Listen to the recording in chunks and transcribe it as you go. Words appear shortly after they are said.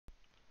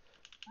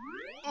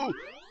Oh,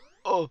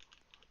 oh,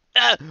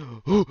 ah,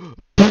 oh.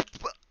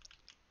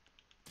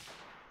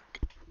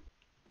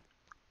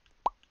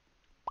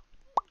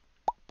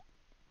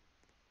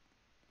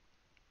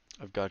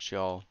 I've got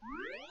y'all.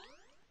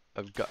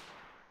 I've got.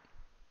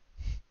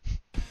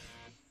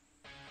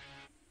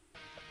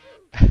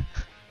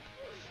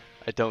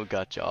 I don't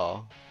got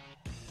y'all.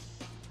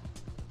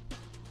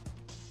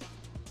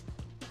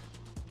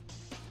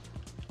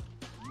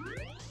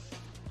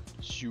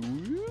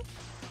 Shoot.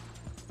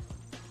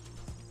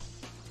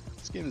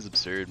 This game is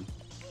absurd.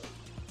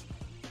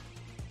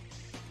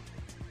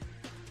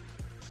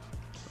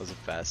 That was a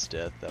fast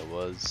death, that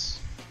was.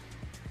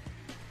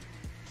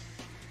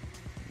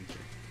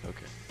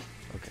 Okay,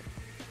 okay,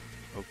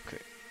 okay,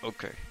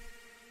 okay,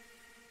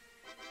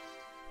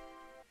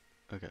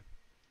 okay.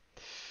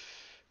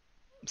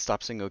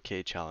 Stop saying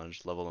okay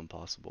challenge, level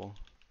impossible.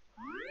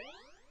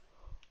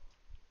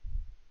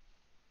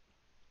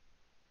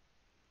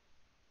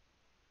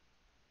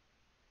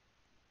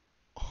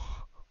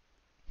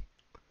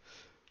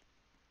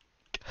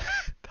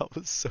 That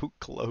was so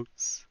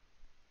close.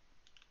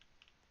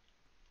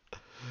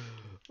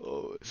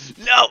 Oh,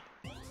 no!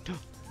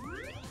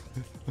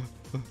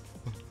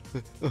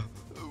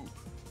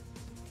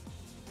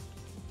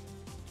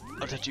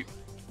 I'll touch you.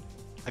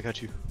 I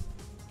got you.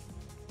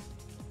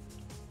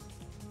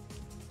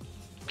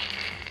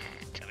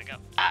 Gotta go.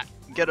 Ah!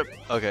 Get him!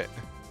 Okay.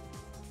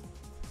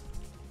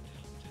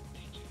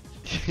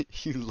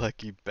 You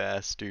lucky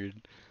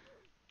bastard.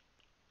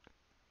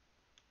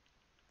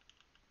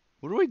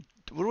 What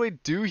do I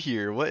do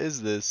here? What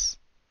is this?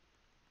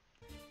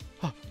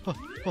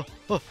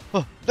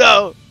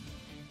 No!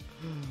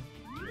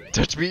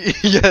 Touch me!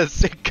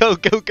 Yes! Go,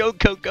 go, go,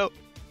 go, go!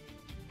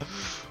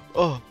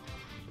 Oh!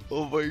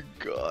 Oh my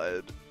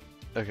god.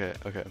 Okay,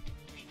 okay.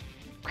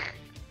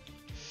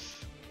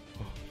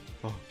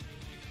 Oh,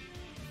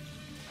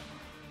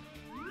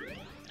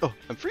 oh,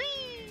 I'm free!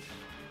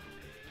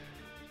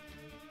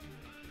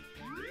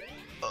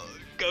 Oh,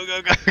 go,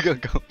 go, go, go,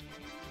 go.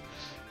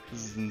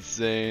 This is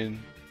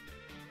insane.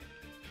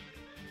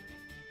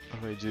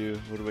 What do I do?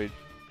 What do I...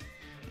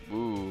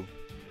 Ooh.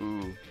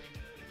 Ooh.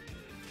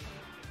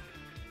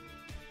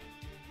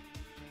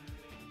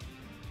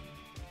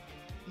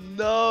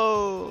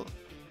 No!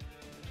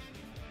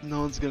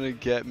 No one's gonna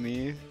get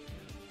me.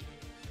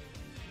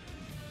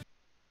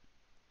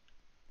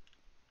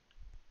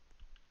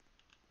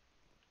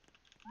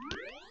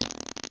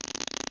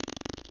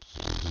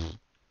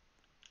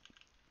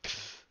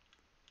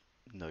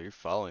 No, you're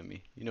following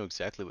me. You know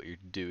exactly what you're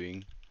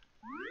doing.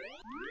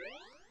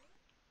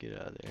 Get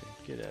out of there.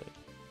 Get out of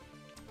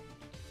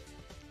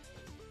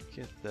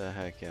Get the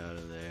heck out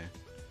of there.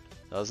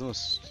 That was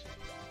almost...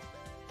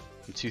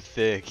 I'm too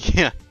thick.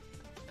 Yeah.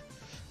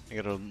 I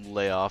gotta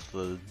lay off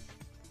the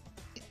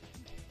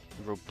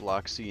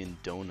Robloxian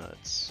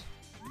donuts.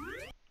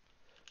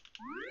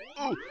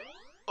 Oh!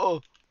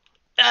 Oh!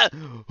 Ah!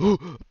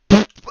 Oh!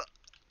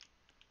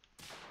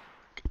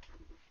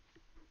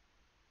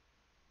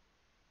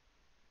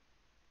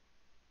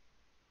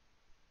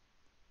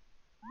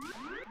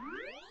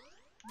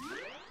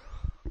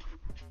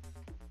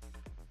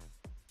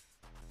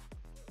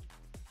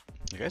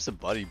 I guess a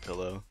body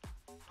pillow.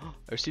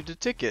 I received a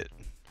ticket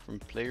from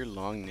player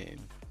long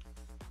name.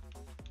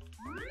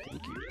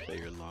 Thank you,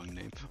 player long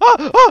name.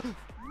 Ah!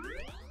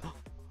 Ah!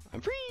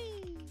 I'm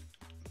free!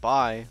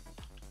 Bye.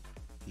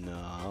 No,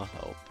 I'll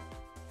help.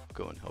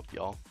 Go and help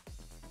y'all.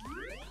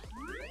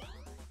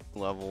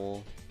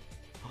 Level.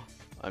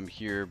 I'm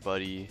here,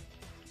 buddy.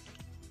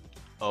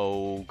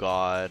 Oh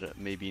god,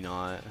 maybe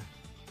not.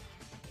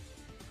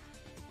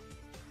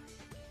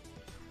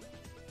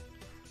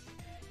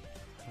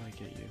 How do I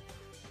get you?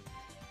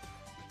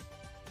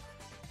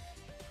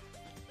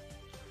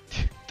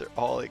 They're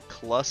all like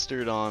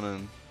clustered on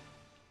him.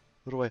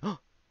 What do I? Oh,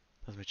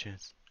 that's my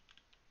chance.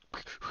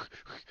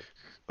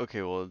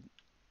 Okay, well,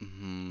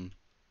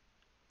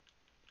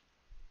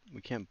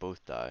 we can't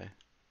both die.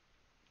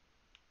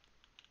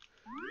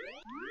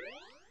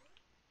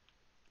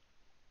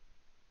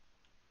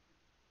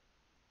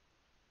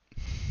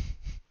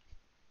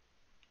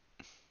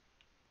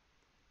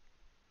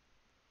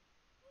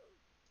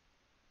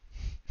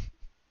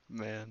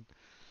 Man,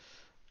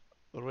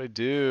 what do I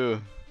do?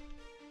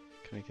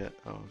 Can I get?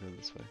 Oh, I'll go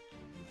this way.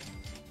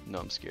 No,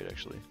 I'm scared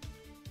actually.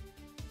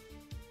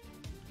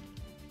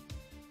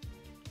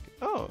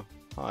 Oh,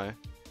 hi.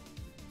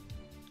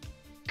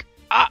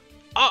 Ah!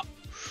 Ah!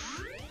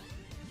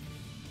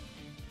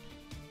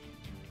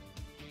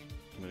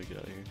 I'm gonna get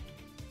out of here.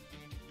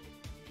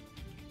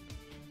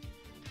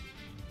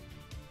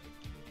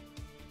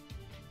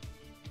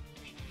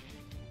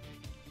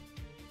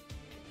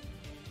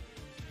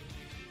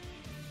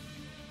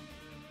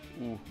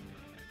 Ooh.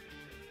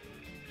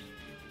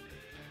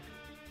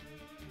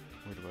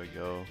 Where do I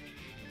go?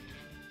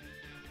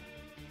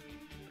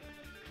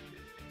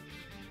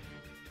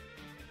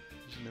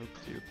 There's no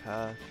clear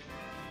path.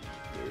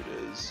 There it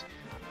is.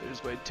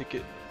 There's my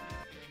ticket.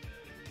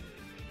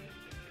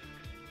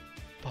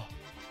 Oh,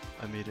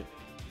 I made it.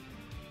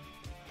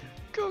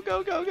 Go,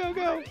 go, go, go,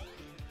 go!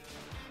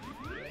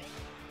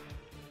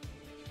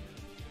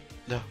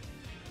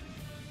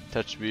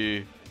 Touch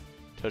me.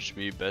 Touch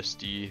me,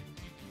 bestie.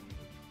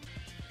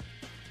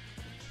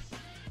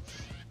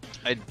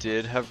 I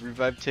did have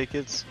revive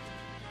tickets,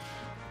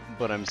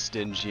 but I'm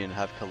stingy and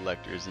have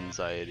collector's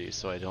anxiety,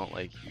 so I don't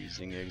like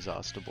using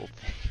exhaustible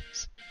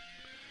things.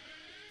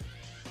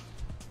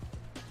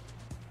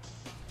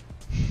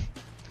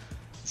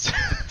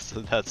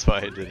 So that's why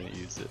I didn't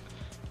use it.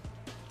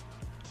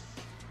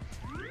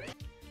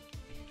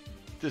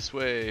 This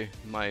way,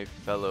 my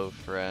fellow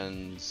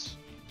friends.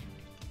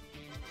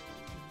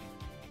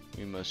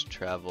 We must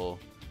travel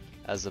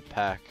as a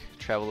pack.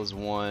 Travel as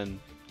one.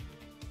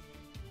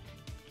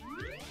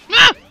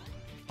 Ah!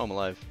 Oh, I'm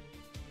alive.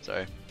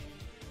 Sorry.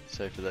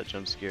 Sorry for that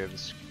jump scare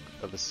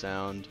of a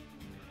sound.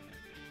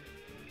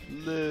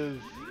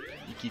 Live!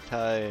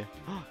 Ikitai.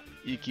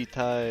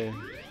 Ikitai.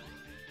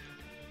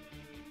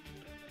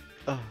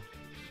 Oh.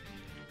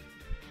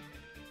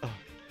 Oh.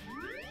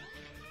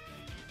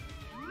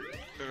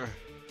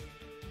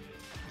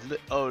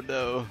 Oh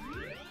no.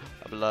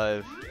 I'm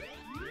alive.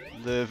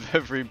 Live,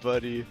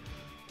 everybody.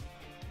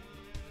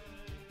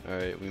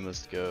 Alright, we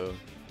must go.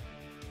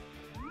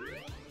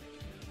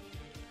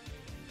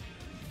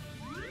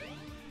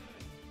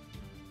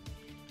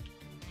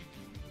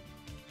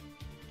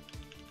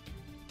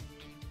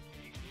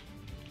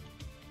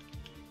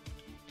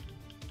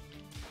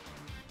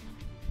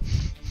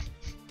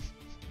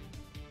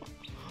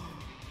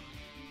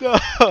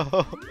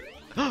 No!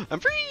 I'm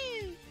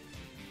free!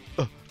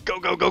 Oh, go,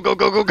 go, go, go,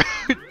 go, go, go!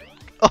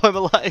 Oh, I'm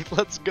alive!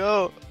 Let's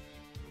go!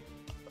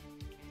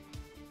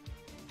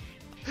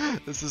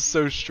 This is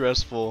so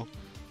stressful.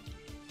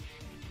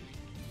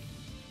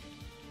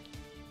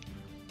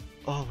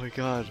 Oh my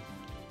god.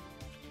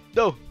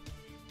 No!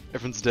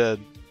 Everyone's dead.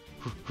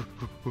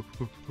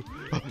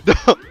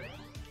 No!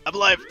 I'm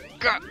alive!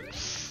 God!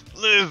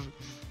 Live!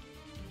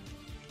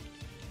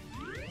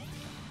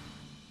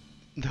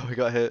 No, I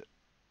got hit.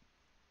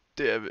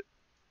 Damn it.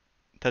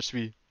 Touch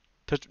me.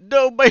 Touch me.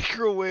 No,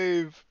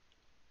 microwave!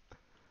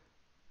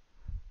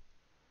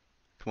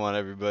 Come on,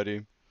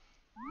 everybody.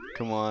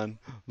 Come on.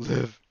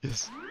 Live.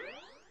 Yes.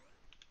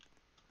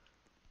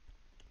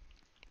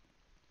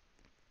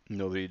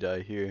 Nobody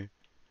die here.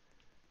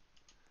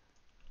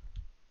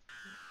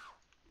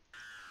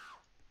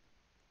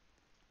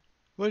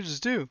 What did I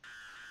just do?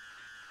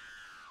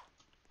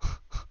 I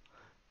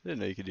didn't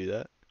know you could do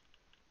that.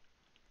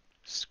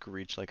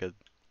 Screech like a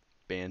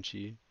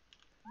banshee.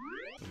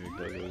 Okay,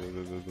 go, go, go,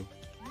 go, go, go.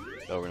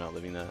 Oh, we're not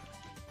living that.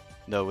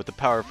 No, with the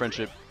power of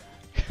friendship.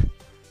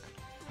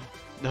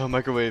 No,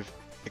 microwave.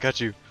 I got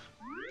you.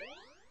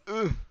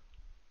 Ugh.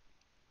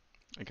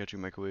 I got you,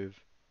 microwave.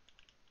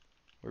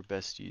 We're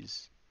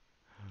besties.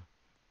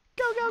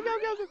 Go, go, go,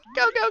 go,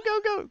 go, go, go, go,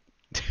 go.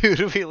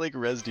 Dude, we like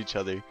rezzed each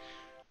other.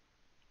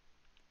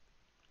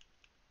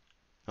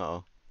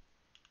 Uh-oh.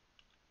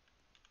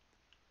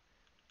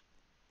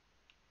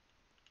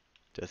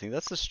 Dude, I think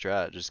that's the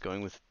strat, just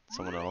going with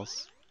someone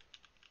else.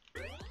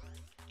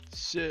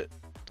 Shit.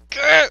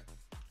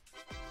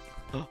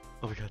 Oh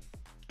my god.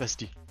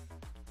 Bestie.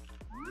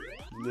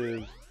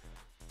 Live.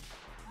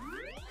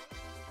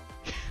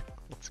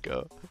 Let's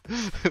go.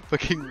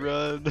 Fucking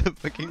run.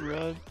 Fucking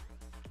run.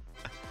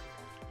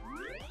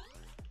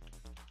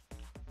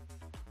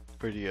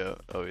 Where'd he go?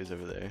 Oh, he's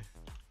over there.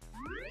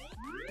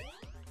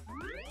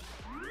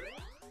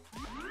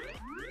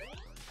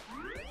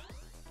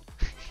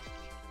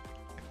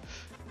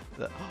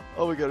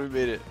 Oh my god, we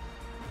made it.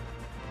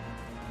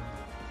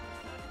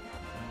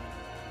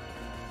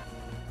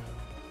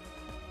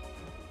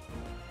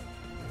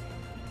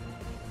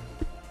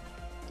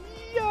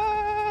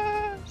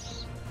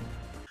 Yes!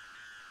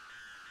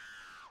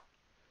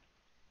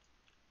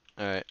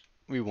 Alright,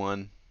 we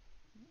won.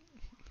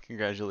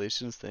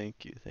 Congratulations,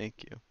 thank you,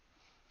 thank you.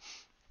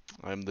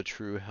 I'm the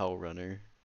true Hell Runner.